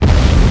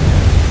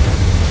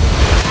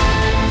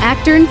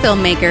Actor and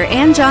filmmaker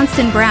Ann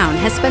Johnston Brown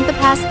has spent the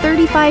past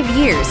 35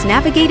 years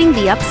navigating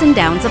the ups and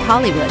downs of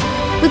Hollywood.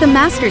 With a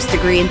master's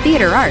degree in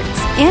theater arts,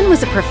 Ann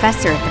was a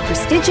professor at the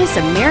prestigious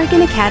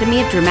American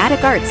Academy of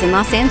Dramatic Arts in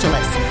Los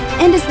Angeles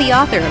and is the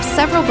author of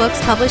several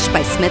books published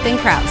by Smith &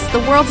 Krause, the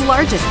world's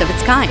largest of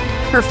its kind.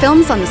 Her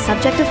films on the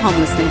subject of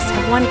homelessness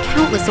have won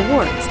countless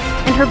awards,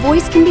 and her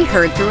voice can be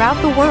heard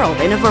throughout the world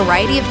in a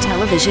variety of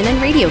television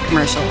and radio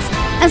commercials,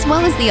 as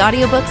well as the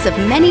audiobooks of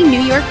many New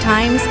York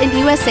Times and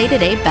USA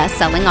Today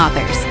best-selling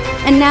authors.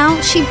 And now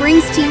she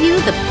brings to you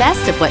the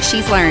best of what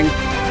she's learned.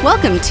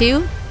 Welcome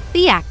to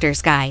The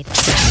Actor's Guide.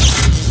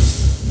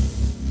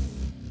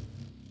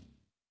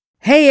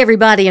 Hey,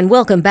 everybody, and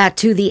welcome back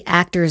to The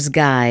Actor's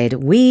Guide.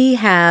 We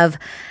have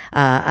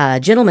a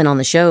gentleman on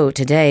the show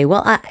today.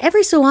 Well,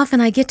 every so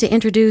often I get to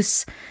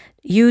introduce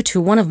you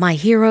to one of my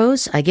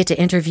heroes. I get to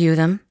interview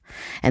them,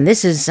 and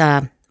this is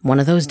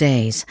one of those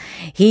days.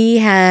 He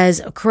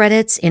has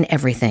credits in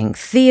everything: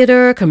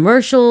 theater,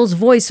 commercials,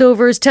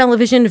 voiceovers,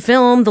 television,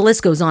 film, the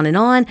list goes on and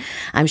on.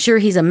 I'm sure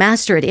he's a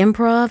master at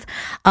improv.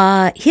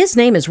 His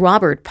name is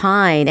Robert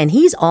Pine, and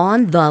he's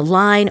on the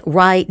line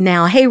right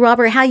now. Hey,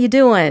 Robert, how you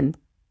doing?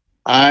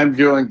 I'm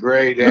doing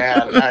great,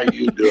 Ann. How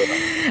you doing?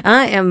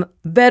 I am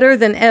better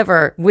than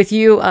ever with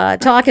you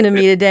talking to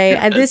me today.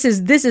 And this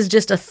is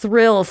just a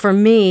thrill for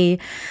me.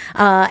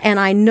 And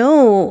I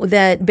know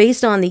that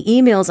based on the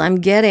emails I'm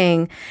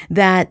getting,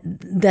 that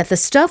the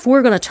stuff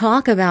we're going to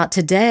talk about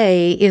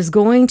today is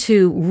going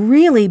to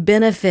really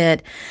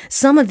benefit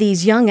some of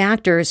these young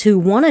actors who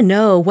want to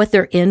know what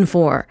they're in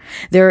for.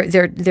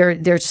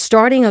 They're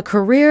starting a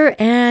career,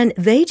 and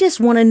they just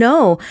want to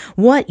know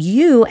what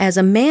you, as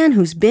a man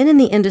who's been in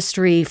the industry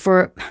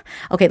for,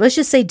 okay, let's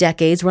just say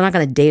decades. We're not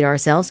going to date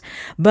ourselves,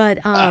 but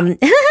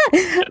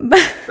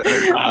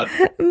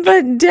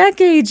but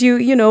decades.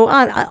 You know,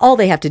 all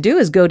they have to do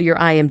is go to your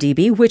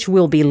IMDb, which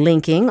we'll be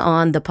linking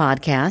on the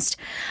podcast,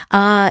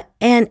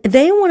 and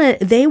they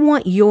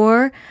want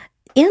your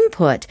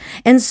input.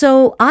 And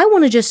so I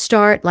want to just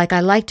start like I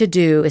like to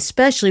do,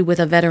 especially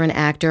with a veteran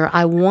actor.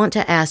 I want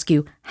to ask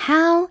you,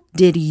 how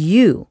did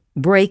you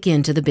break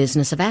into the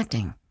business of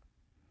acting?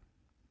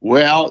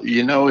 Well,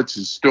 you know, it's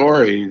a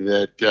story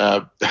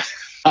that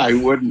I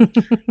wouldn't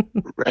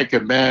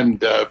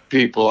recommend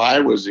people. I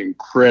was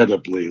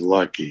incredibly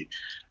lucky.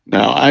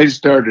 Now, I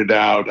started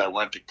out, I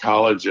went to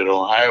college at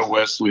Ohio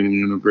Wesleyan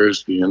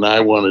University, and I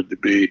wanted to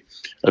be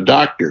a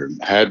doctor.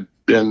 Had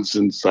been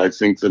since, I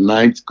think, the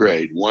 9th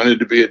grade. Wanted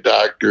to be a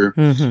doctor.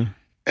 Mm-hmm.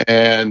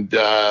 And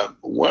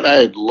what I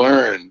had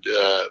learned,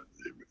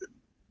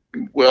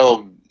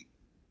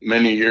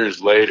 many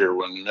years later,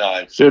 when in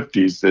my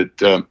 50s,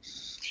 that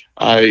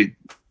I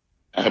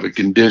have a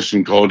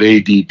condition called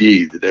ADD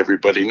that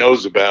everybody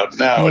knows about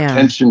now,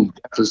 attention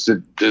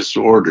deficit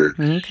disorder,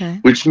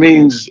 which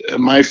means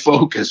my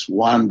focus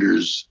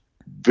wanders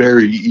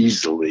very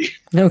easily.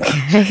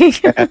 Okay.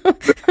 I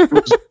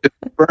was a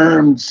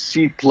confirmed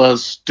C+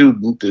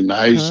 student in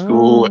high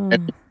school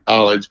and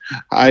college.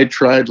 I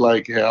tried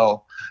like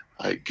hell.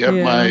 I kept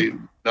I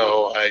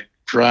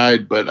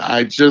tried, but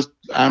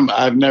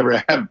I've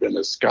never have been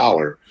a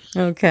scholar.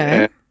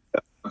 Okay.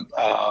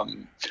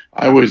 And,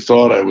 I always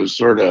thought I was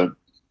sort of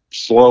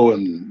slow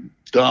and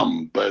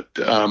dumb, but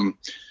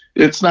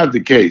it's not the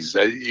case.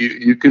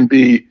 You can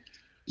be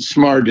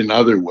smart in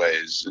other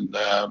ways, and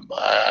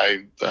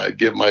I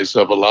give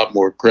myself a lot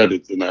more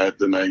credit than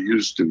I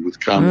used to, with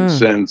common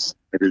sense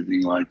and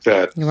everything like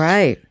that.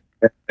 Right.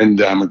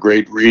 And I'm a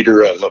great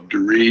reader. I love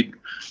to read.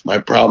 My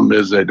problem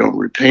is I don't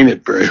retain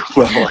it very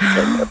well.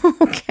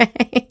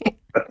 Okay.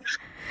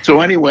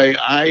 So anyway,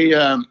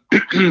 I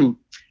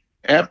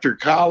after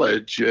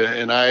college,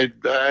 and I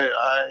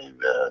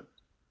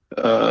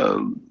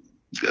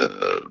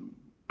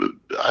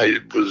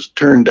was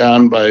turned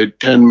down by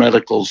 10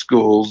 medical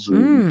schools,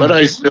 but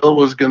I still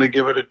was going to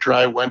give it a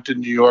try. Went to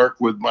New York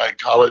with my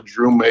college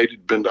roommate,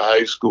 had been to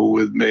high school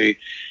with me,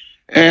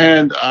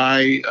 and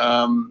I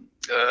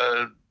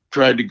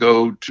tried to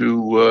go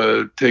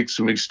to take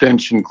some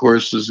extension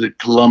courses at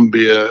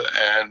Columbia,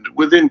 and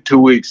within 2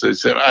 weeks I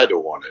said, I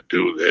don't want to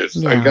do this.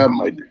 I got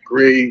my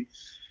degree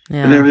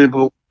and everything,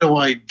 but what do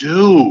I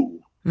do?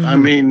 I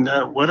mean,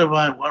 what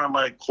am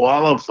I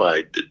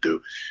qualified to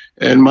do?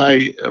 And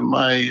my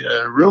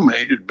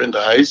roommate, who'd been to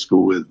high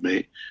school with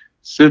me,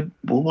 said,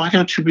 well, why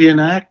don't you be an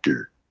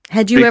actor?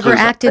 Had you ever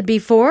acted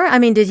before? I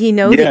mean, did he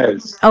know that?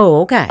 Yes.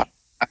 Oh, okay.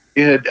 I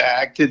had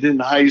acted in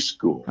high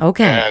school.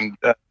 Okay.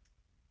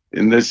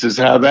 And this is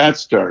how that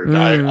started.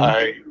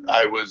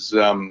 I was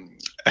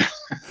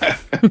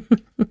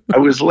I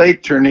was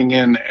late turning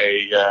in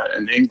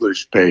an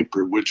English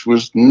paper, which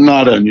was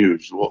not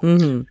unusual,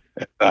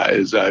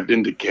 as I've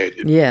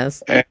indicated.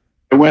 Yes. And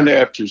I went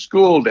after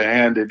school to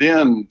hand it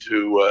in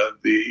to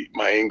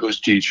my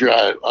English teacher.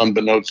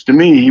 Unbeknownst to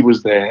me, he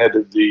was the head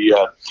of the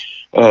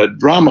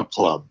drama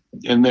club,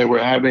 and they were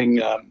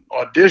having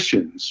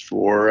auditions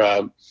for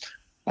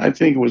I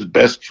think it was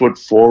Best Foot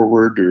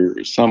Forward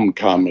or some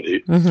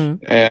comedy.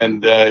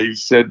 And he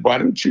said, why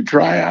don't you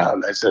try out?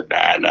 And I said,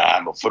 nah,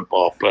 I'm a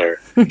football player.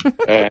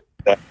 And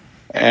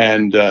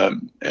And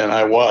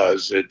I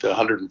was at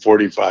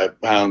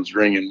 145 pounds,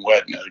 wringing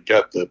wet, and I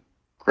got the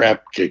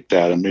crap kicked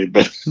out of me.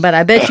 But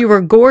I bet you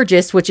were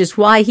gorgeous, which is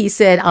why he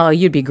said, "Oh,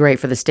 you'd be great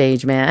for the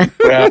stage, man."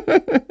 Well,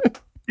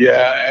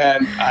 yeah,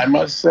 and I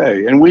must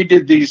say, and we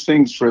did these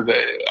things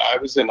I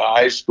was in a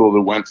high school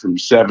that went from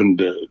 7th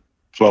to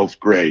 12th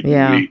grade.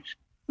 Yeah.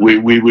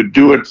 We would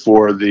do it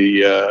for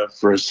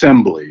for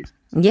assembly.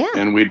 Yeah.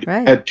 And we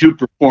right. had 2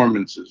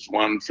 performances,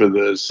 one for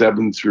the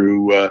 7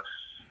 through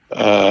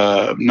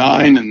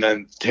 9 and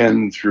then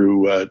 10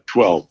 through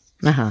 12.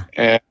 Uh-huh.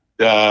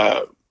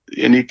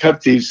 And he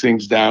cut these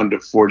things down to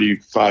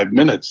 45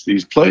 minutes,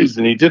 these plays,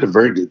 and he did a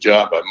very good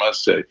job, I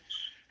must say.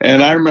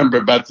 And I remember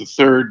about the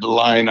 3rd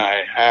line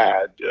I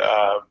had,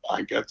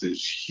 I got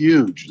this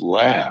huge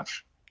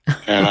laugh,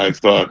 and I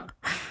thought,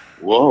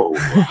 whoa.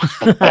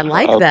 I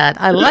like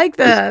that. I like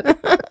that.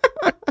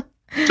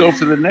 So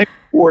for the next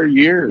 4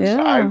 years,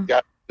 Yeah. I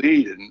got to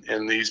lead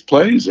in these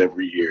plays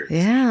every year.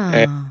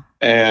 Yeah.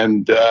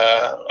 And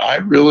I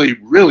really,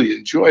 really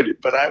enjoyed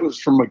it. But I was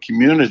from a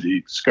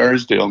community,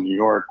 Scarsdale, New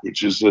York,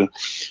 which is a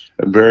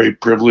very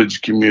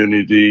privileged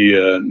community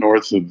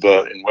north of,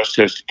 in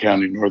Westchester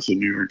County, north of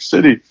New York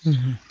City.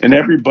 Mm-hmm. And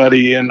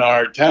everybody in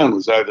our town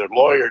was either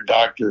lawyer,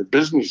 doctor, or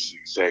business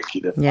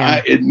executive.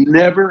 Yeah. It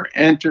never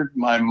entered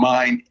my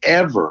mind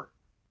ever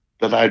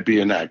that I'd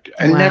be an actor.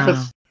 I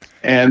never.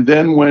 And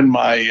then when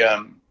my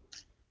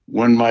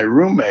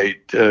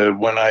roommate,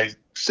 when I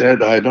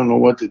said, I don't know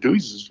what to do, he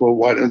says, well,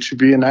 why don't you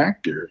be an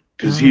actor?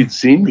 Because he'd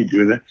seen me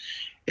do that.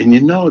 And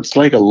it's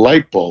like a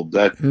light bulb,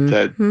 that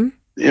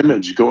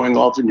image going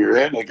off in your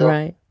head. And I go,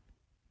 right.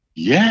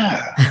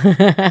 Yeah.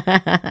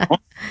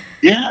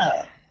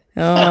 Yeah.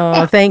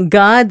 Oh, thank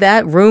God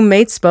that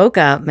roommate spoke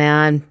up,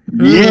 man.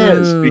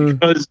 Yes,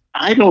 because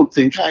I don't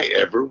think I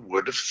ever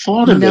would have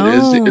thought of it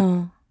as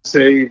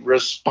a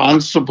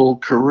responsible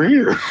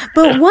career.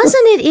 But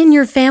wasn't it in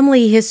your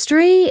family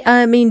history?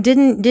 I mean,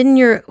 didn't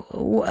you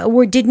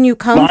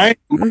come?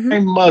 My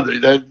mother,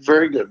 that's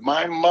very good.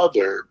 My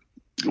mother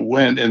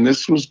went, and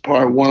this was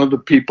one of the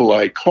people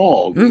I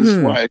called. This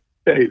is why I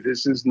say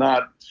this is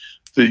not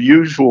the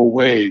usual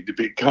way to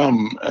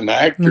become an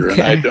actor.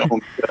 Okay. And I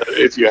don't,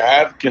 if you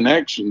have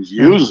connections,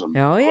 use them.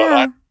 Oh,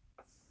 yeah.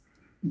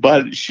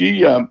 But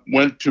she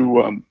went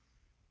to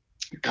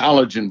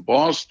college in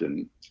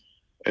Boston,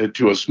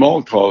 to a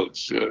small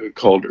college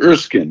called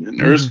Erskine. And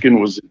Erskine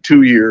was a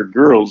 2-year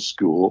girls'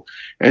 school,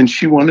 and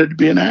she wanted to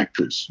be an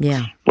actress.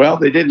 Yeah. Well,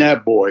 they didn't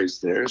have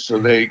boys there, so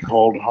they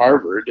called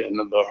Harvard, and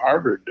the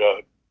Harvard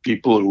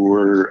people who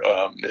were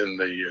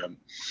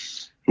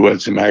who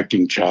had some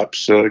acting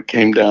chops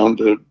came down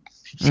to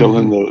fill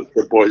in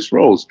the boys'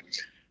 roles.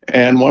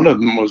 And one of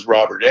them was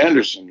Robert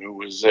Anderson, who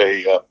was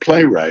a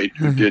playwright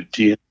who did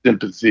Tea and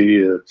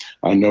Sympathy,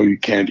 I Know You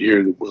Can't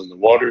Hear When the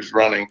Water's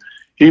Running.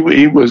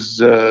 He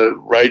was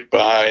right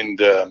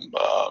behind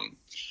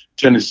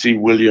Tennessee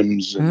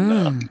Williams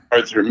and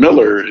Arthur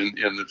Miller in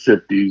the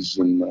 50s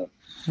and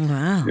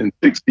and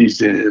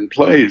 60s in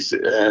plays.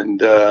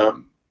 And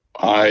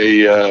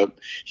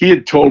he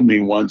had told me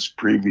once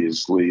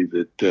previously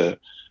that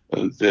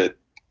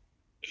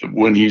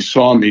when he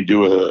saw me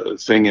do a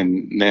thing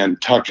in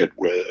Nantucket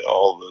where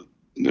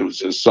it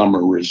was a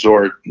summer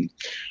resort and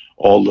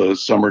all the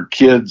summer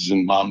kids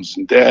and moms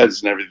and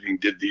dads and everything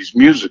did these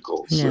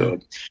musicals. Yeah.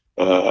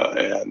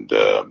 And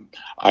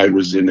I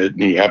was in it,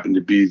 and he happened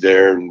to be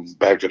there. And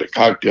back at a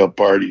cocktail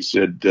party, he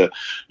said,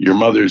 your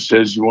mother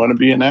says you want to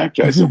be an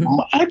actor. I said,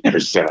 I never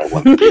said I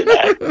want to be an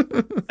actor.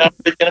 I'm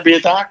going to be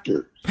a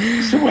doctor.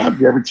 He said, well,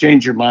 have you ever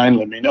changed your mind?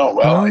 Let me know.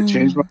 Well, I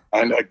changed my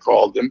mind. I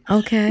called him.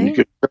 Okay. You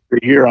could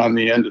hear on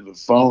the end of the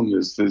phone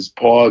this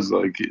pause,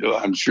 like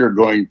I'm sure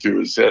going through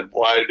his head,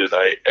 why did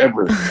I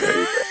ever say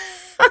that?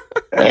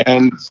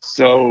 And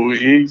so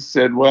he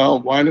said,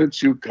 well, why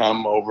don't you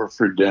come over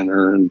for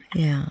dinner? And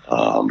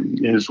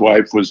his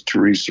wife was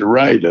Teresa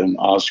Wright, an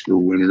Oscar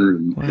winner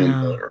in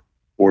her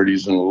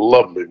 40s and a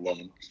lovely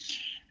woman.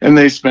 And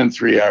they spent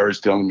 3 hours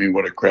telling me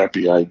what a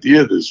crappy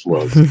idea this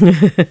was.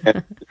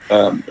 This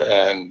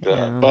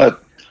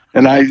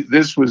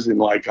was in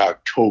like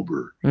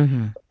October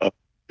of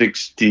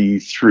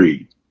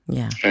 63.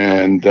 Yeah.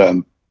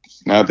 And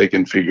now they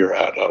can figure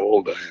out how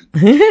old I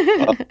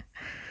am.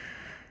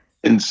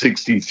 In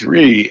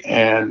 63,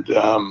 and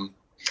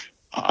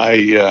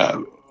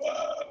I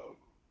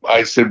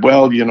said,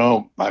 well,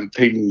 I'm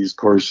taking these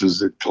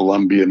courses at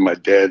Columbia, and my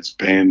dad's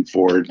paying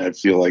for it, and I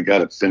feel I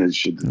got to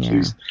finish it at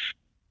least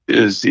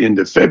is the end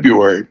of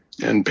February,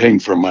 and paying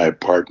for my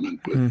apartment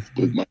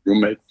with my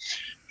roommate.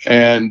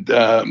 And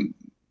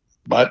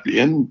but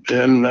in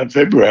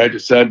February, I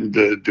decided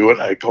to do it.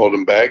 I called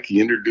him back.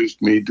 He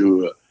introduced me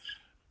to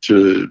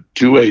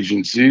 2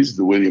 agencies,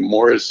 the William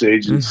Morris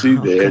Agency,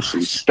 the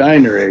Ashley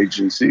Steiner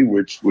Agency,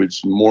 which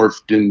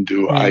morphed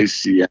into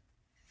ICM,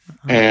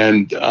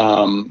 and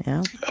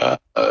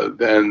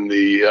then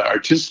the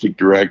artistic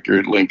director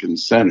at Lincoln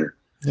Center.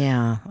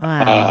 Yeah.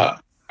 Wow.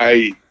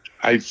 I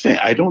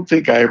don't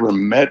think I ever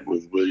met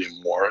with William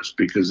Morris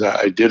because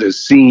I did a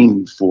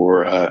scene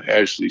for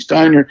Ashley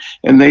Steiner,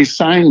 and they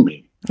signed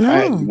me.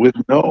 No. with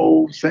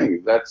no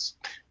thing.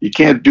 You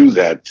can't do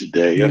that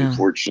today. No.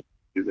 Unfortunately,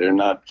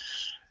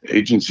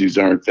 agencies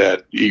aren't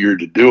that eager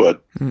to do it.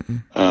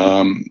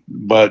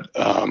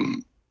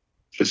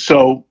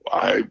 So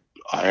I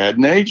had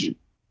an agent.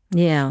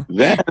 Yeah.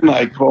 Then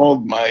I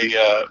called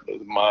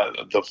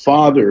the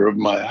father of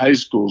my high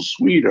school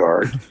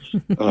sweetheart,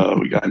 a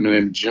guy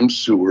named Jim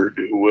Seward,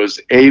 who was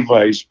a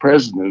vice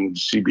president of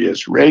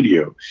CBS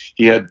Radio.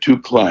 He had two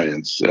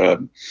clients,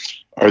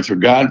 Arthur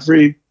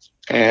Godfrey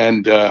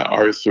and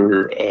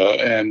Edward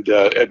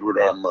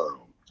R. Murrow.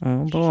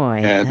 Oh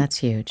boy, and that's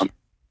huge.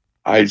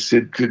 I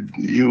said, "Could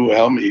you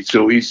help me?"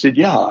 So he said,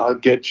 "Yeah, I'll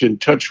get you in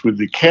touch with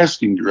the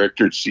casting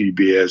director at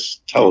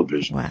CBS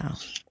Television." Wow.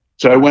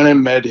 So I went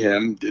and met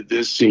him, did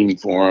this scene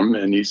for him,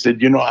 and he said,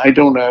 I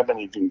don't have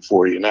anything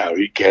for you now.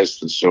 He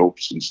cast the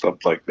soaps and stuff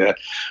like that,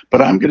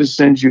 but I'm going to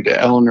send you to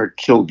Eleanor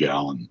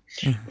Kilgallen.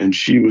 And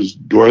she was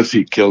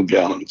Dorothy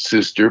Kilgallen's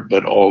sister,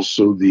 but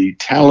also the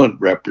talent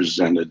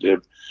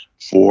representative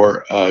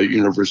for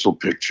Universal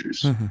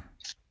Pictures.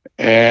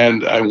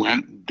 And I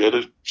went and did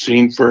a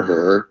scene for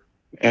her.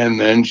 And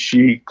then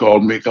she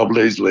called me a couple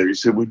days later.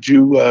 She said,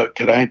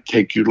 could I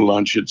take you to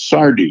lunch at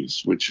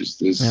Sardi's, which is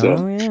this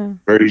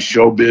very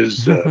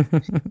showbiz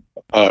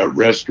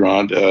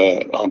restaurant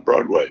on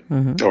Broadway,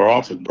 or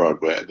off of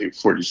Broadway, I think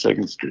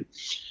 42nd Street.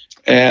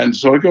 And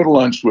so I go to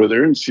lunch with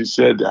her, and she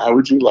said, how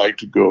would you like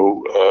to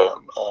go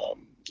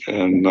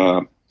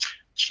and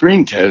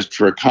screen test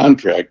for a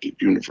contract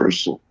at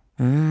Universal?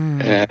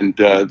 And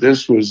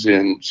this was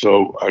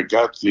so I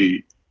got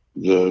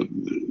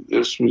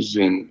this was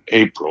in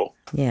April.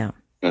 Yeah.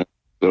 And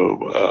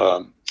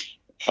so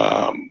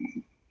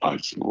I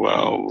said,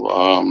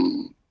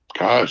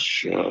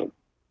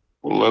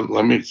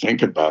 let me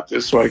think about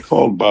this. So I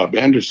called Bob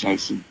Anderson. I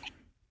said,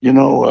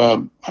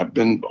 I've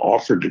been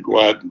offered to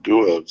go out and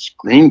do a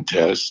screen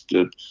test,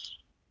 but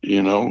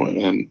I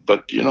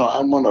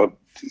want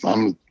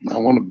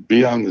to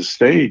be on the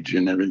stage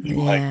and everything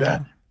like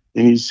that.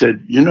 And he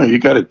said, you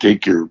got to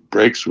take your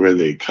breaks where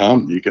they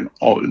come.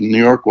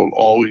 New York will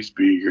always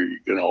be here. You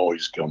can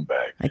always come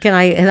back. Can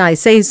I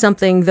say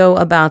something though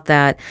about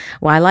that?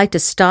 Well, I like to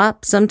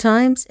stop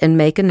sometimes and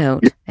make a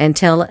note and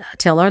tell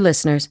our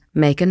listeners,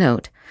 make a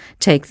note.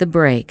 Take the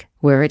break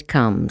where it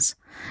comes.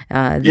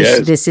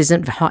 This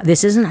isn't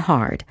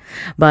hard,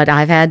 but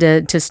I've had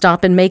to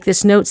stop and make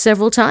this note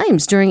several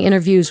times during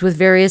interviews with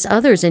various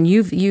others. And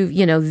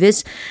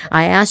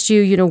I asked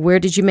you, where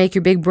did you make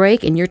your big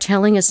break? And you're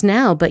telling us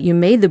now, but you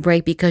made the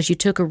break because you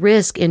took a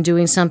risk in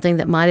doing something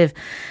that might have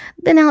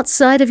been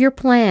outside of your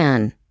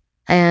plan.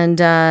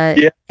 And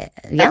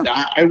And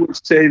I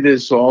would say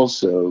this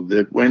also,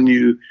 that when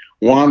you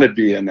want to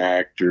be an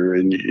actor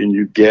and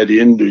you get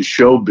into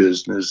show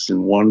business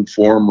in one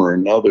form or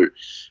another,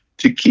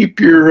 to keep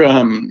your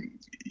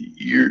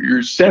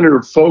center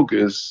of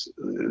focus,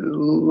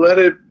 let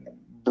it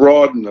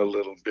broaden a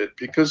little bit,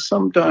 because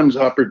sometimes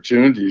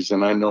opportunities,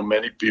 and I know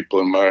many people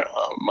in my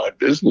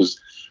business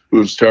who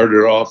have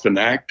started off in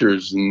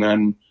actors, and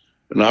then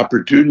an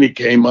opportunity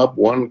came up.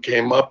 One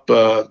came up,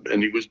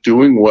 and he was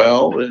doing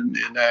well in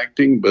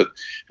acting, but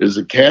as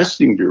a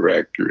casting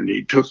director, and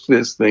he took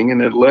this thing,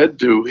 and it led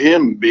to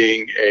him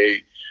being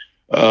a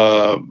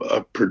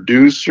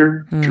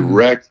producer,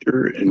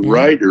 director, and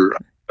writer.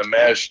 A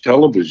MASH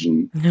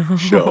television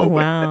show. Oh,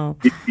 wow.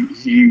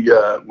 He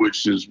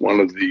which is one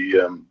of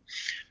the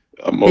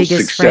most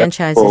biggest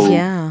successful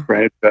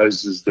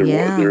franchises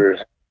there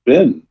have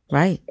been.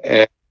 Right.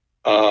 And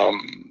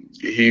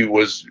he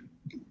was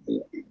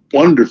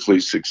wonderfully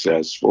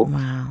successful.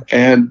 Wow.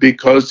 And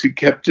because he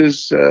kept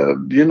his,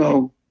 his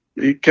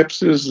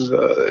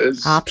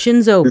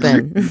options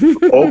open.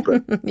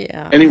 Open.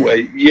 Yeah.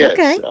 Anyway, yes.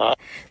 Okay.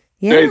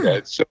 Say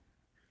that. So,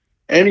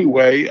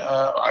 anyway,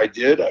 I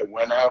did. I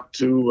went out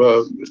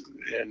to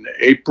in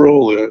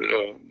April,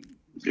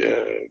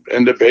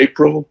 end of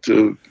April,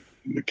 to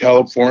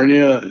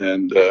California,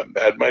 and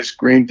had my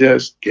screen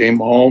test. Came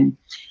home.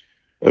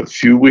 A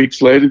few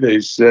weeks later,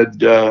 they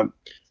said,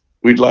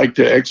 "We'd like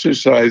to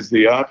exercise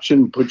the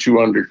option, put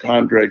you under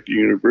contract at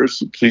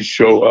Universal. Please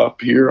show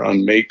up here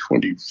on May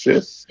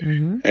 25th."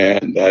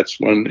 And that's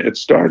when it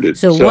started.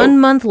 So 1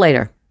 month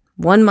later.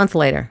 1 month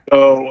later.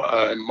 So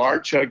in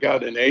March, I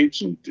got an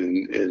agent.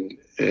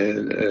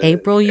 In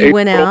April, you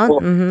went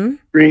out.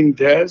 Screen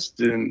test.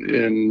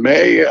 In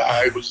May,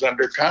 I was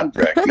under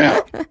contract.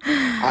 Now,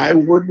 I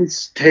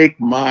wouldn't take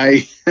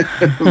my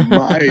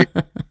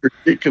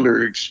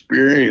particular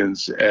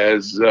experience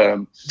as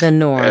the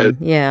norm.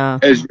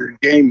 As your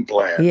game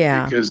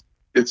plan. Because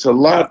it's a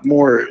lot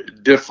more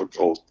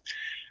difficult.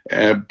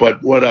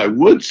 But what I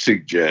would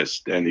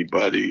suggest to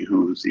anybody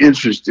who's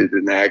interested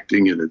in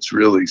acting, and it's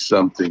really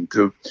something,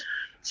 to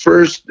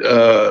first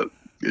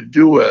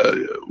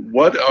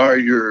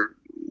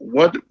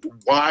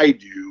why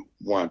do you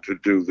want to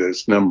do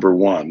this, number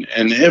one?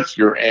 And if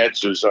your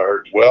answers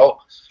are,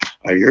 well,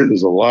 I hear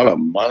there's a lot of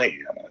money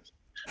in it,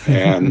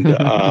 and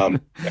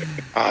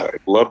I'd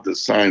love to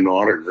sign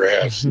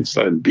autographs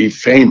and be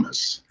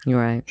famous. You're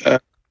right.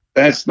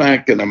 that's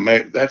not going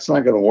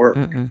to work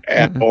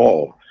at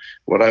all.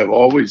 What I've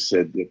always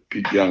said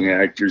to young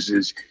actors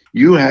is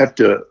you have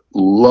to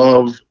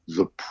love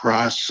the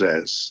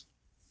process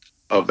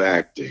of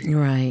acting.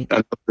 Right.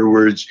 In other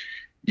words,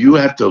 you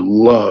have to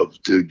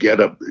love to get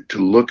up, to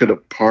look at a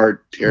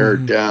part, tear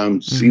it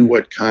down, see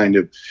what kind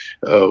of,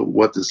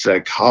 what the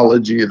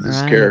psychology of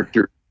this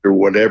character or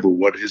whatever,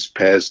 what his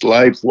past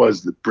life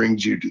was that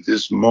brings you to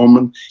this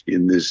moment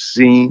in this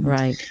scene.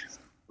 Right.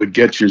 But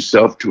get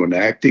yourself to an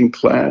acting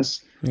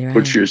class,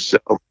 put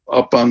yourself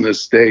up on the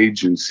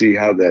stage and see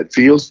how that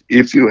feels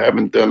if you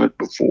haven't done it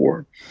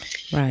before.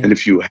 Right. And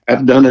if you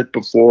have done it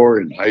before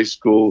in high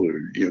school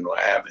or,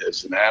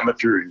 as an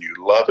amateur and you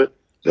love it,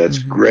 that's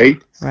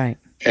great. Right.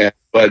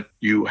 But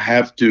you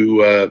have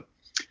to,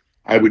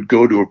 I would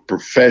go to a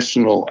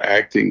professional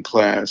acting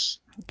class.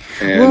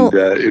 And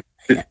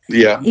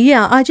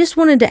Yeah, I just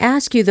wanted to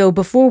ask you, though,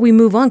 before we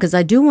move on, because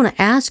I do want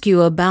to ask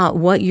you about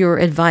what your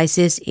advice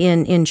is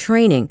in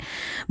training.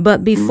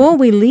 But before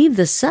we leave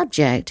the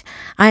subject,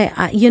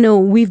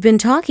 we've been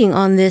talking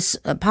on this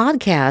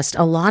podcast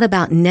a lot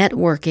about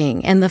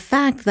networking and the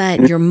fact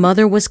that your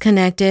mother was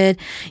connected.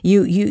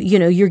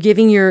 You're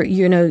giving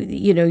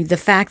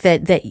the fact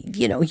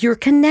that your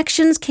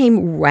connections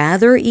came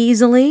rather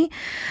easily,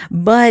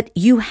 but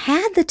you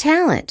had the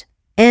talent.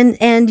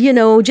 And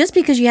just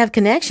because you have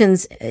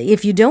connections,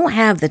 if you don't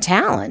have the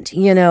talent,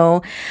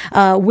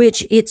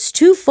 which it's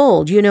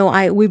twofold.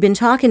 We've been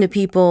talking to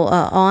people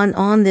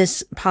on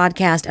this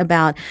podcast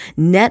about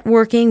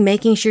networking,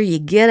 making sure you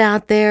get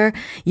out there,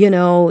 get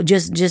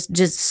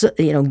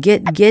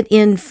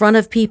in front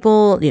of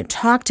people,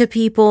 talk to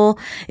people,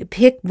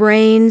 pick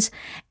brains,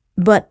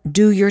 but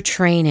do your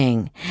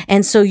training.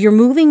 And so you're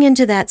moving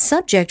into that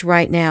subject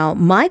right now.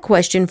 My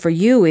question for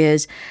you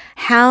is,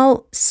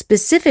 how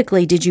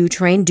specifically did you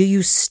train? Do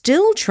you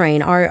still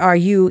train? Are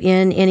you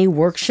in any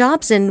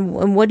workshops?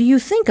 And what do you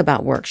think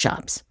about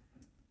workshops?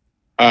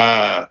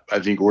 I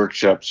think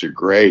workshops are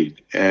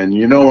great. And,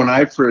 when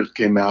I first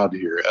came out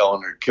here,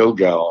 Eleanor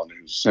Kilgallen,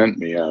 who sent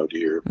me out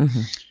here,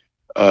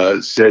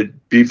 said,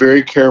 be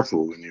very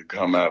careful when you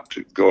go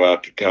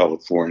out to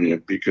California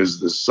because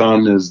the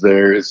sun is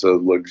there. It's a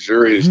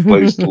luxurious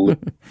place to live.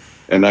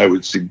 And I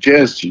would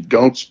suggest you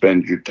don't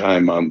spend your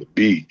time on the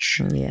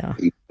beach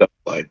and stuff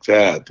like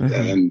that.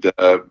 And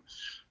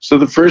so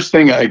the first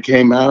thing I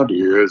came out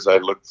here is I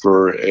looked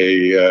for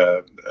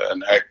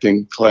an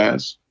acting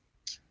class,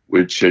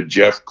 which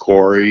Jeff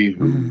Corey,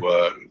 who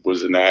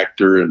was an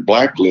actor and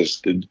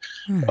blacklisted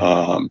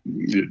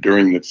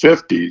during the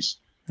 50s.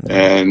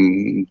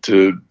 And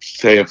to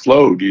stay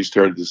afloat, he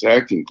started this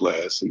acting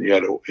class, and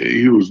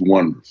he was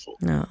wonderful.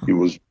 No. He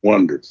was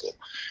wonderful.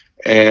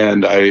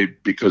 And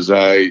because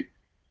I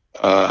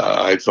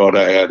thought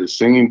I had a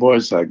singing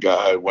voice, I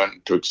went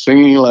and took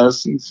singing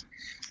lessons.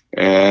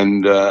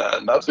 And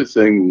another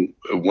thing,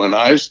 when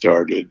I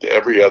started,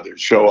 every other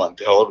show on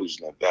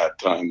television at that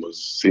time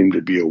seemed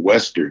to be a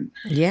Western.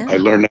 Yeah. I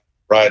learned how to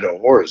ride a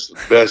horse, the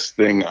best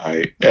thing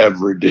I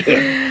ever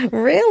did.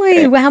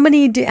 Really? How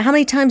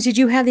many times did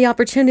you have the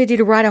opportunity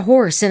to ride a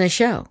horse in a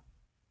show?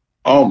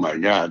 Oh my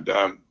God.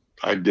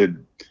 I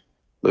did,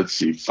 let's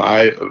see,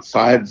 five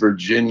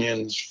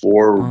Virginians,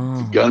 4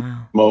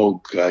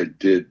 Gunsmoke. I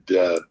did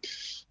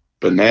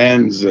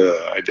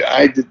Bonanza.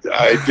 I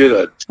did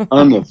a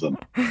ton of them.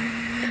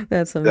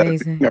 That's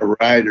amazing. Being a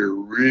rider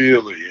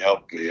really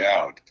helped me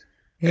out.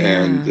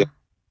 Yeah.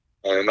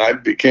 And I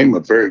became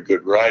a very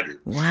good rider.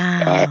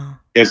 Wow.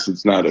 Yes,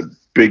 it's not a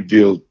big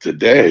deal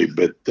today,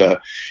 but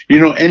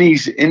any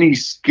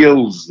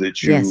skills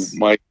that you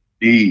might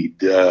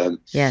need,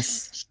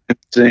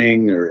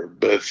 sing or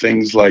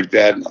things like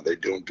that. Now they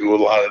don't do a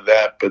lot of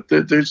that, but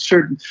there's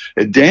certain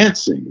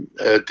dancing.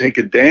 Take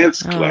a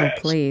dance class.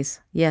 Oh, please,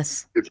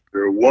 yes. If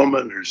you're a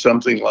woman or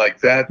something like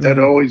that, that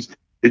always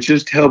it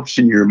just helps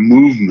in your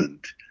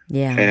movement.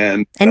 Yeah,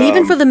 and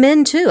even for the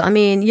men too. I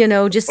mean,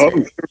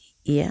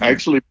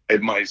 Actually,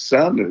 my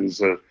son,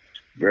 who's a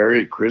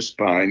very Chris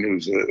Pine,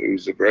 who's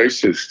a very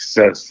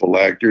successful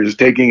actor, is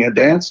taking a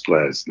dance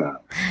class now.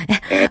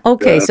 And,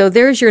 okay, so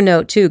there's your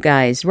note too,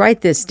 guys.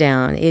 Write this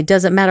down. It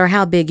doesn't matter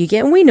how big you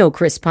get. And we know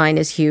Chris Pine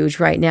is huge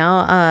right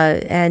now,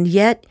 and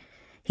yet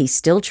he's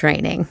still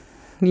training.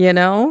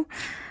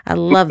 I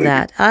love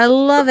that. I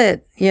love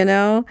it.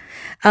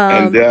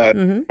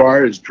 As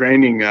far as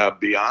training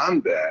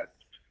beyond that,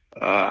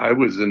 I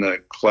was in a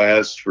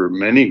class for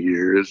many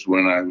years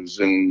when I was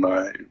in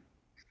my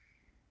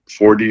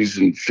 40s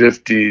and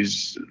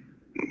 50s,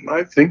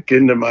 I think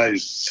into my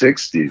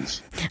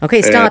 60s.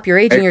 Okay, stop. You're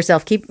aging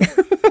yourself. Keep.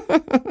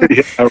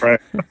 Yeah, right.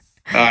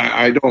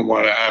 I don't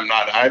want to, I'm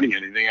not hiding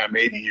anything. I'm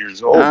 80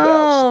 years old now.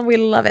 Oh, we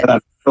love it. And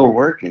I'm still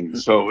working.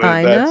 So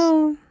I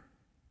know.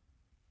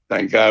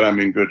 Thank God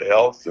I'm in good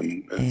health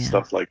and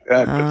stuff like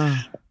that. But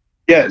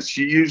yes,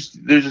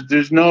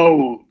 there's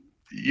no,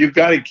 you've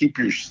got to keep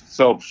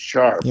yourself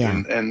sharp.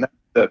 Yeah.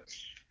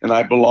 And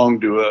I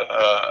belong to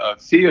a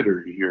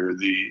theater here,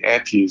 the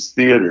Antius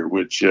Theater,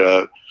 which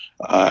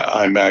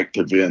I'm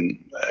active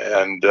in.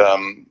 And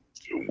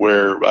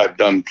where I've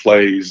done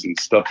plays and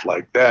stuff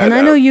like that. And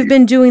I know you've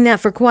been doing that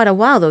for quite a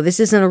while, though. This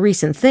isn't a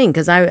recent thing,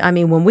 because I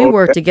mean, when we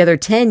worked together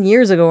 10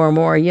 years ago or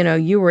more,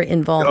 you were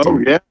involved.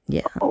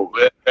 Yeah. Oh,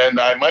 and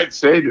I might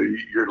say to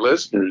your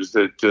listeners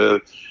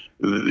that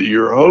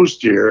your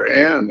host here,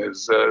 Anne,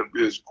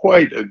 is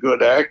quite a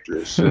good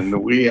actress,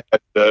 and we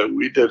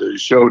did a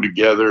show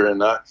together,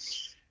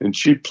 and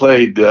she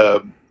played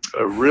a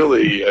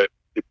really.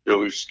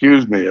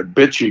 Excuse me, a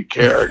bitchy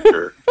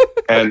character.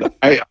 And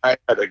I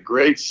had a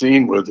great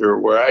scene with her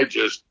where I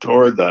just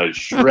tore the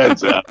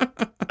shreds out.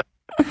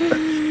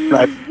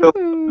 That's one of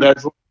my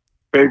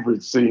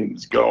favorite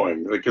scenes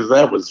going, because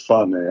that was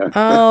fun, man.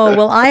 Oh,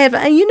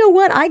 well, you know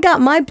what? I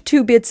got my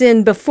 2 bits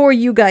in before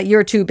you got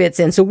your 2 bits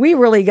in. So we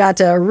really got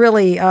to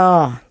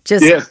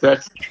Yes,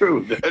 that's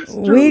true. That's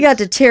true. We got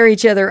to tear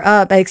each other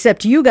up,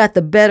 except you got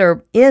the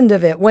better end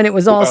of it when it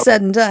was all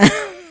said and done.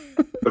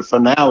 The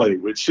finale,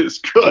 which is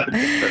good.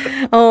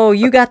 Oh,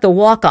 you got the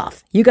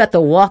walk-off. You got the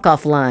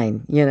walk-off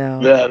line,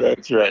 Yeah,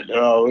 that's right.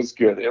 No, it was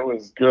good. It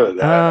was good.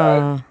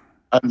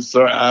 I'm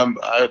sorry.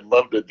 I'd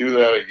love to do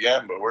that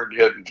again, but we're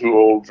getting too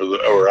old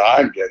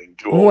I'm getting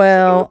too old.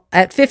 Well,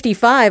 at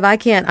 55, I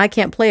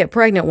can't play a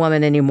pregnant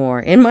woman anymore.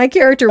 And my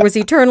character was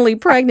eternally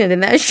pregnant in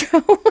that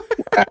show.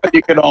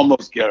 You can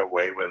almost get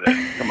away with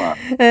it. Come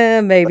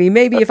on.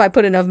 Maybe if I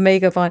put enough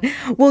makeup on.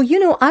 Well,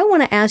 I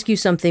want to ask you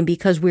something,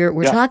 because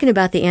we're talking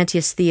about the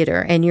Antaeus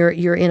Theater, and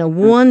you're in a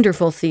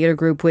wonderful theater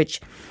group,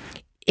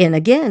 and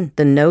again,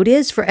 the note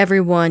is for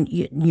everyone,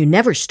 you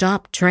never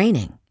stop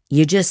training.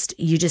 You just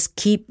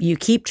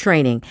keep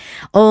training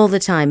all the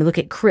time. Look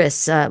at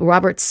Chris,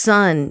 Robert's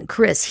son,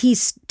 Chris.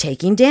 He's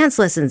taking dance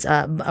lessons.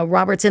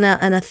 Robert's in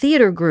a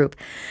theater group,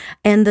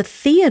 and the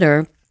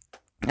theater,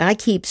 I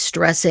keep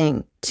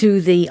stressing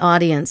to the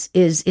audience,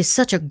 is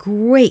such a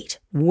great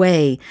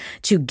way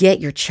to get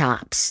your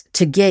chops,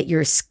 to get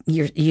you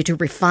to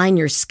refine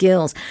your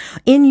skills.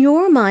 In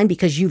your mind,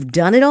 because you've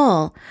done it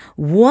all,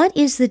 what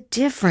is the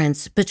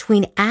difference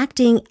between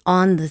acting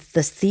on the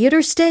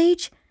theater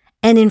stage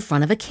and in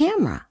front of a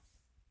camera?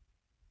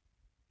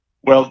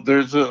 Well,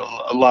 there's a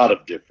lot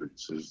of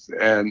differences,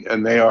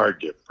 and they are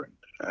different.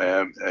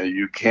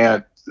 You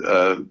can't,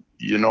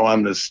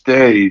 on the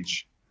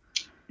stage,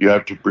 you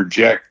have to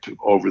project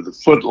over the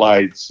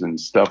footlights and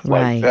stuff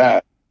like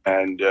that,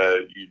 and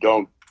you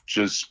don't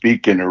just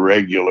speak in a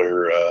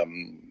regular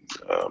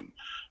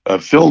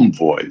film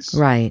voice.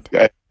 Right.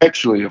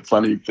 Actually, a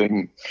funny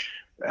thing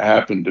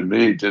happened to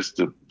me, just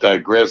to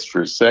digress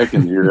for a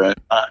second here.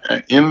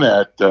 In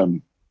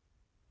that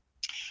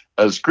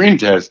screen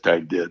test I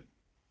did,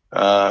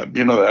 that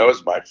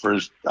was my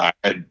first. I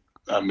had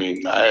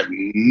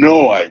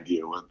no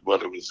idea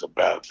what it was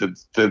about.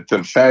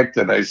 The fact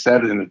that I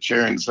sat in a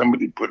chair and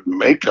somebody put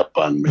makeup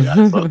on me,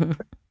 I thought,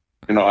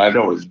 I'd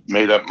always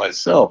made up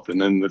myself,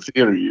 and in the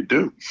theater you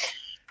do.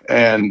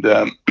 And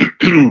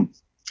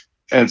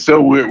and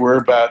so we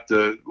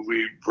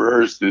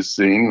rehearsed this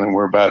scene, and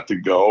we're about to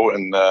go,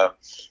 and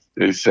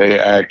they say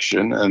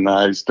action, and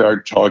I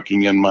start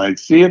talking in my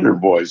theater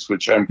voice,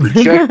 which I'm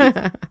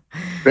projecting.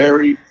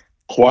 Very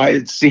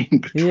quiet scene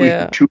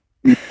between two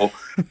people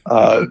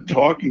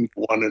talking to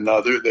one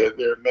another.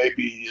 They're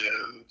maybe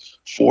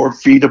 4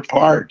 feet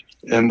apart,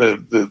 and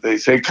they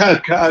say,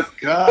 "Cut!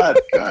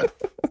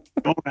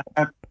 Don't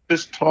have to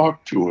just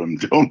talk to him.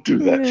 Don't do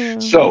that." Yeah.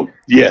 So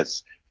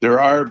yes, there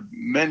are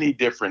many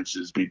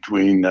differences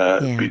between,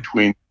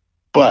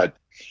 but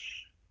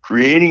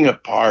creating a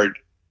part,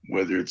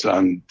 whether it's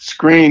on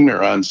screen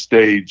or on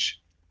stage,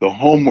 the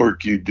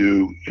homework you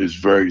do is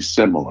very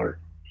similar.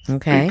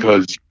 Okay.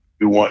 Because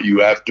you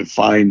have to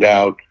find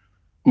out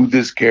who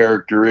this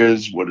character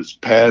is, what his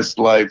past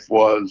life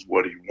was,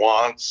 what he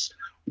wants,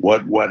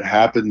 what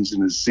happens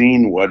in the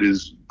scene, what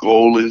his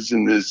goal is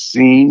in this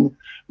scene,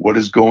 what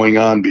is going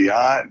on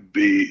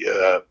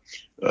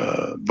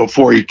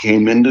before he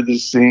came into the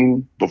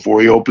scene,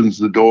 before he opens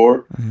the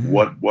door,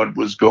 what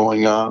was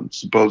going on,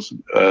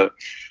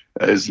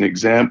 as an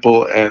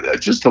example, and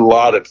just a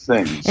lot of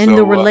things. And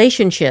the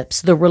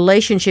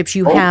relationships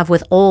you have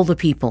with all the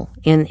people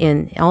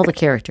in all the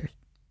characters.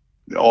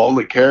 All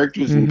the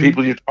characters and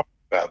people you talk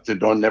about that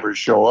don't never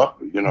show up,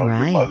 your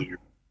mother,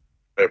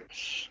 whatever.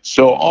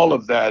 So all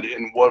of that,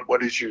 and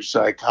what is your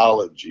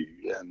psychology,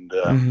 and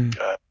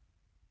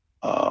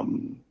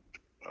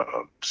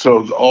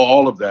so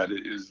all of that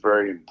is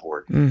very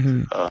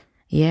important.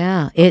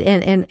 Yeah,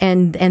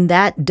 and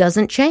that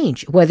doesn't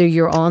change whether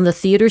you're on the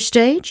theater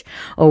stage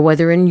or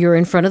whether you're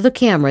in front of the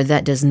camera.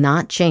 That does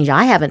not change.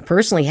 I haven't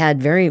personally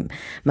had very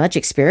much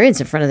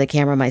experience in front of the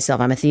camera myself.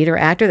 I'm a theater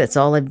actor. That's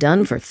all I've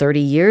done for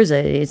 30 years.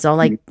 It's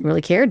all I really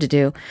cared to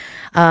do.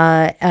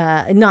 Not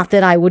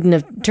that I would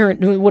have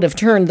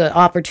turned the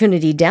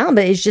opportunity down,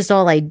 but it's just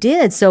all I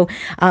did. So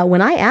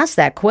when I asked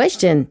that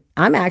question,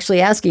 I'm actually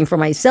asking for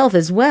myself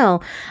as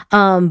well.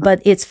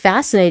 But it's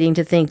fascinating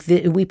to think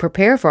that we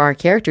prepare for our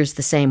characters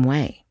the same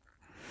way.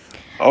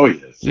 Oh,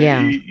 yes. Yeah.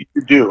 You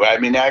do. I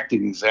mean,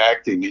 acting is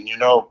acting. And,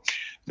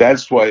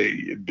 that's why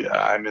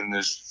I'm in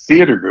this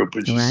theater group,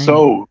 which is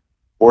so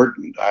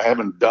important. I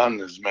haven't done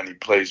as many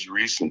plays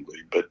recently,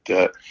 but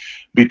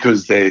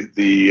because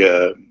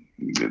the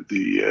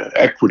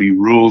equity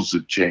rules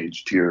have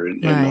changed here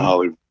in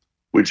Hollywood,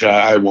 which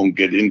I won't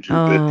get into.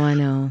 Oh, but I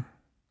know.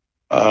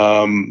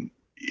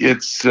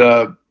 It's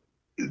there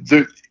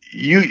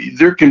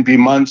can be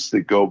months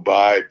that go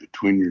by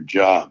between your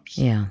jobs.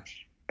 Yeah.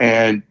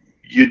 And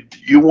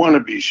you want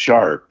to be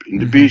sharp, and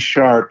to be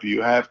sharp,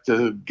 you have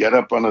to get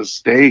up on a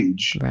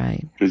stage.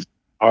 Right. Because it's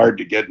hard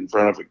to get in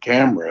front of a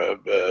camera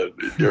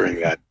during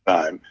that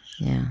time.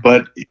 Yeah.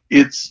 But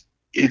it's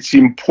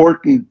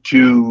important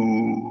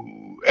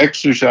to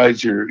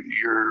exercise your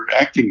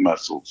acting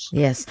muscles.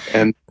 Yes.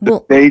 And the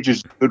stage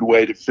is a good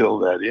way to fill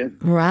that in.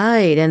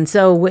 Right. And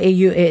so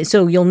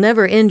you'll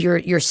never end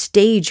your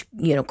stage,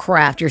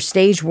 craft, your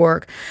stage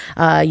work.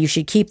 You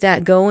should keep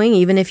that going,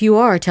 even if you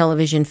are a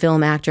television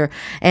film actor.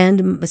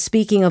 And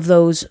speaking of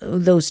those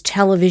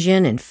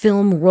television and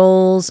film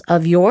roles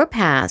of your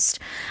past,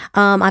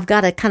 I've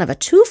got a kind of a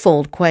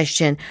twofold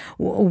question.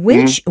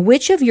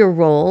 Which of your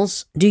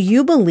roles do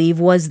you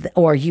believe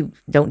or you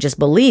don't just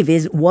believe,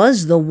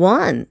 was the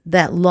one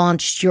that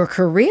launched your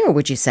career,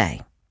 would you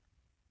say?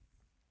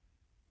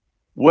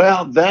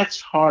 Well, that's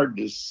hard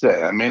to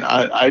say. I mean,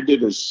 I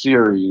did a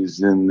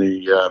series in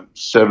the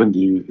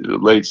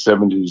late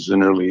 70s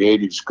and early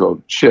 80s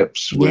called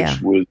Chips,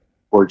 which was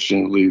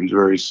fortunately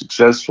very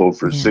successful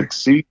for 6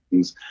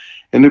 seasons.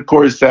 And of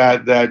course,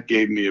 that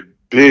gave me a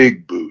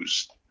big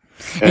boost.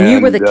 And you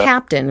were the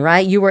captain,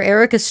 right? You were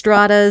Erik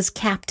Estrada's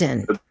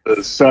captain.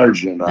 The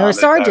sergeant. Or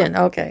sergeant,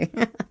 okay.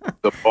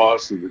 The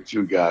boss of the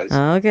two guys.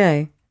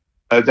 Okay.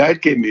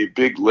 That gave me a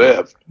big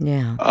lift.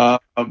 Yeah.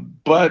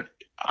 But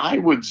I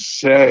would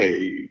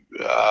say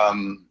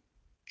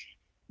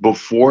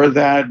before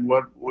that,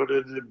 what would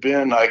it have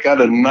been? I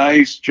got a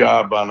nice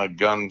job on a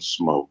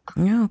Gunsmoke.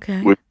 Yeah,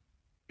 okay. Which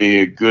would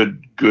be a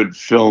good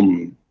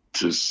film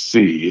to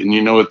see. And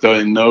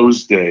in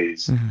those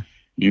days,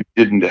 you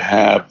didn't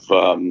have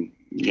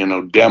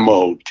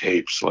demo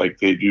tapes like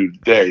they do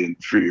today. And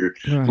for your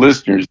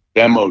listeners,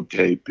 demo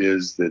tape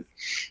is that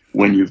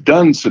when you've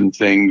done some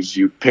things,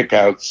 you pick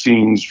out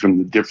scenes from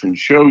the different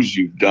shows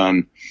you've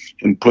done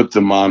and put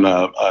them on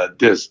a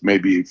disc.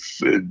 Maybe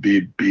it'd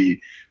be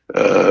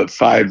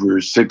 5 or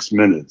 6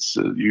 minutes,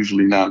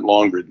 usually not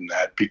longer than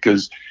that,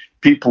 because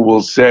people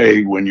will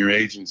say when your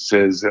agent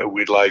says,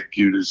 we'd like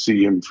you to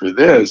see him for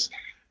this,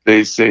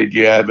 they say, do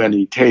you have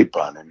any tape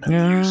on him?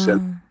 And you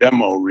send a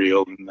demo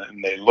reel, and then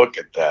they look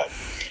at that.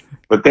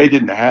 But they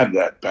didn't have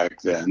that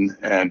back then.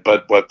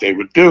 But what they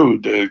would do,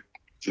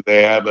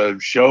 they have a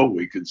show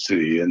we could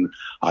see, and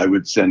I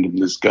would send them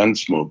this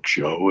Gunsmoke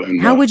show.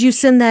 And how would you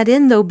send that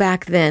in, though,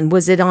 back then?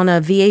 Was it on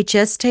a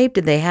VHS tape?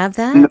 Did they have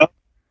that? No,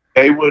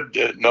 they would.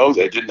 No,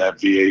 they didn't have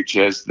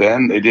VHS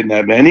then. They didn't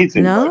have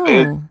anything. No.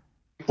 It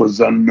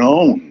was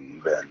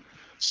unknown then.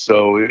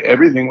 So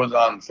everything was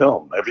on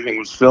film. Everything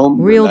was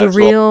filmed. Reel to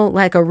reel,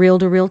 like a reel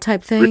to reel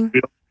type thing?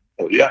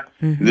 Yeah.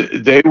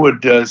 They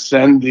would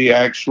send the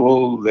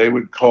actual, they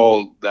would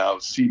call, now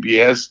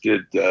CBS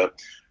did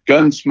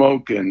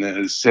Gunsmoke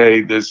and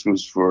say this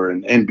was for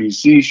an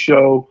NBC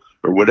show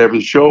or whatever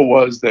the show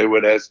was. They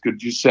would ask,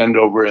 could you send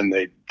over, and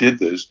they did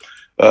this,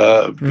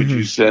 could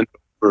you send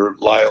over,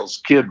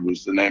 Lyle's Kid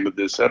was the name of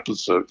this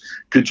episode.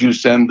 Could you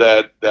send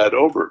that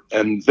over?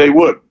 And they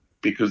would,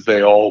 because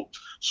they all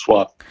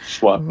swap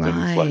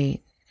things.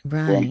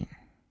 Right.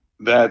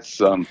 That's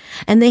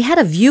and they had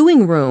a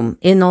viewing room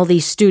in all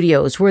these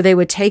studios where they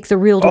would take the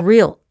reel to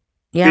reel.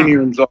 Yeah.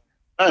 Rooms all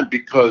the time,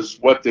 because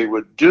what they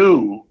would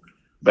do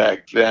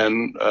back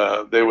then,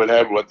 they would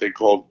have what they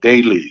called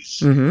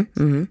dailies.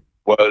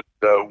 Was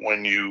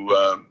when you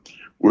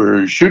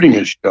were shooting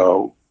a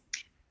show,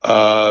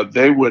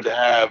 they would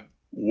have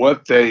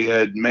what they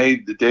had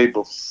made the day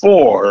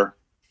before.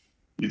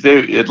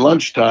 At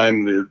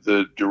lunchtime,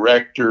 the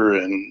director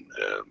and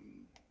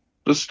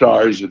the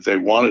stars, if they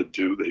wanted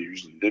to, they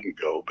usually didn't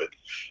go, but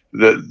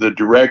the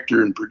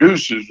director and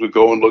producers would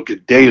go and look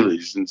at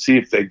dailies and see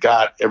if they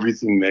got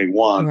everything they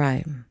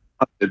wanted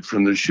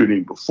from the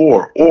shooting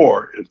before,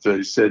 or if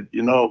they said,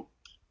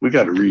 we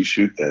got to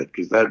reshoot that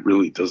because that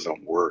really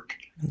doesn't work.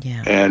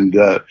 Yeah. And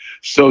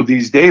so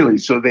these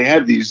dailies, so they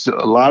had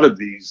a lot of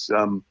these,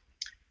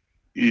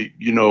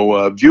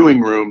 viewing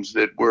rooms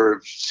that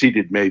were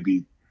seated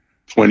maybe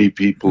 20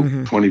 people,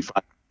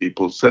 25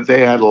 people. So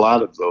they had a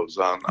lot of those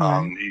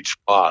on each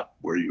lot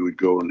where you would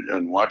go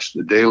and watch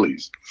the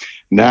dailies.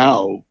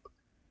 Now,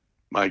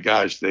 my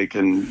gosh, they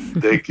can,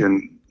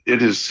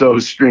 it is so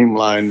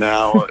streamlined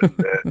now.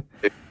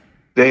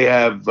 They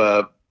have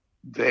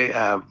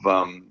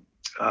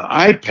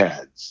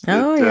iPads.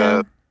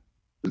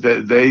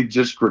 They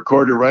just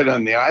record it right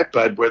on the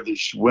iPad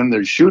when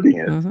they're shooting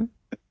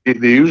it.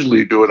 They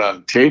usually do it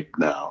on tape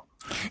now.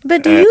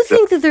 But do you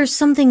think that there's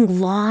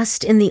something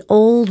lost in the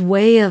old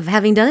way of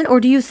having done it, or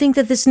do you think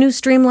that this new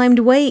streamlined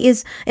way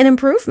is an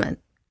improvement?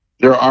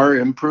 There are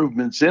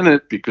improvements in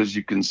it because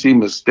you can see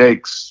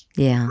mistakes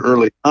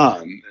early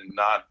on and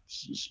not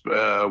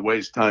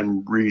waste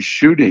time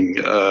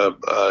reshooting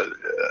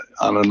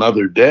on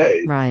another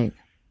day. Right.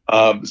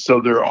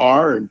 So there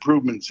are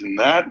improvements in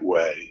that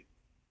way.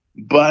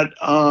 But,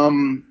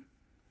 and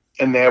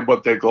they have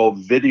what they call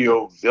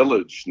Video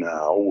Village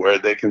now, where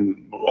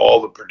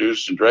all the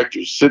producers and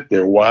directors sit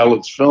there while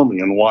it's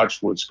filming and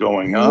watch what's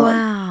going on.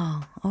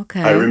 Wow.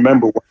 Okay. I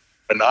remember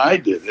when I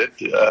did it,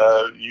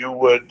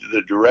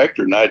 the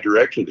director, and I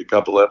directed a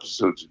couple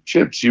episodes of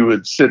Chips, you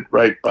would sit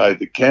right by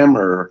the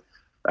camera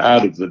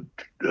out of the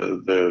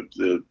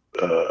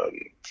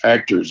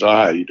actor's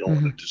eye. You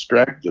don't want to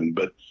distract them,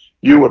 but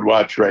you would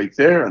watch right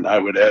there. And I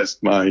would ask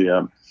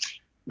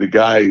the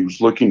guy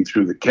who's looking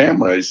through the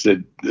camera, I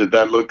said, did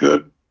that look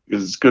good?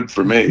 Because it's good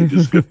for me.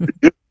 It's good for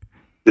you.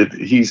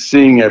 He's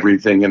seeing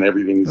everything and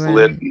everything's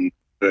lit. And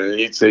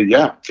he'd say,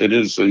 yeah, it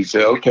is. So he'd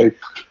say, okay,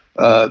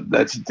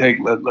 that's a take.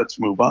 Let's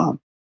move on.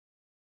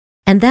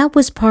 And that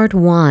was part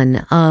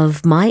one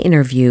of my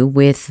interview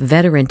with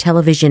veteran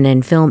television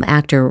and film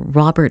actor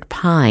Robert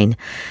Pine.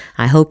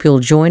 I hope you'll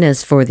join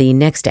us for the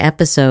next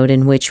episode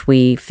in which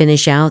we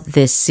finish out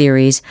this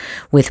series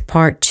with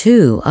part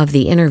two of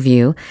the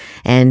interview.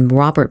 And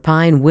Robert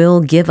Pine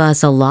will give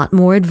us a lot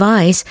more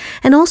advice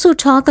and also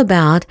talk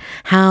about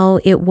how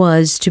it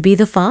was to be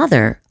the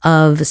father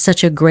of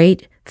such a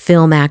great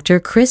film actor,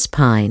 Chris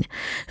Pine,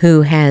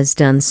 who has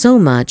done so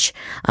much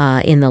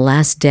in the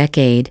last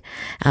decade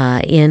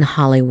in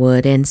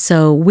Hollywood. And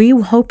so we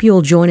hope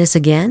you'll join us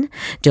again.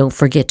 Don't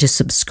forget to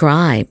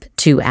subscribe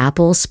to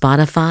Apple,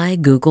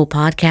 Spotify, Google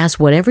Podcasts,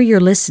 whatever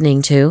you're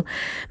listening to.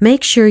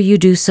 Make sure you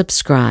do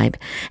subscribe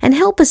and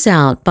help us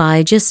out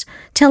by just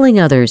telling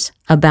others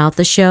about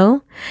the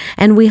show.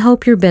 And we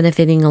hope you're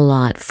benefiting a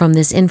lot from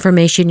this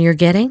information you're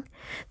getting.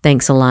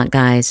 Thanks a lot,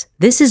 guys.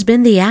 This has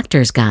been The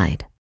Actor's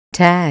Guide.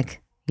 Tag.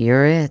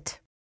 You're it.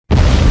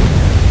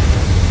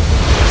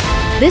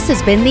 This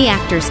has been The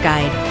Actor's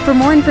Guide. For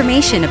more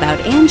information about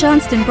Ann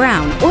Johnston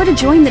Brown or to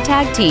join the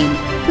tag team,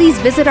 please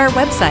visit our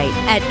website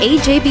at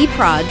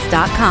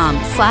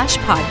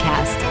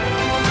ajbprods.com/podcast.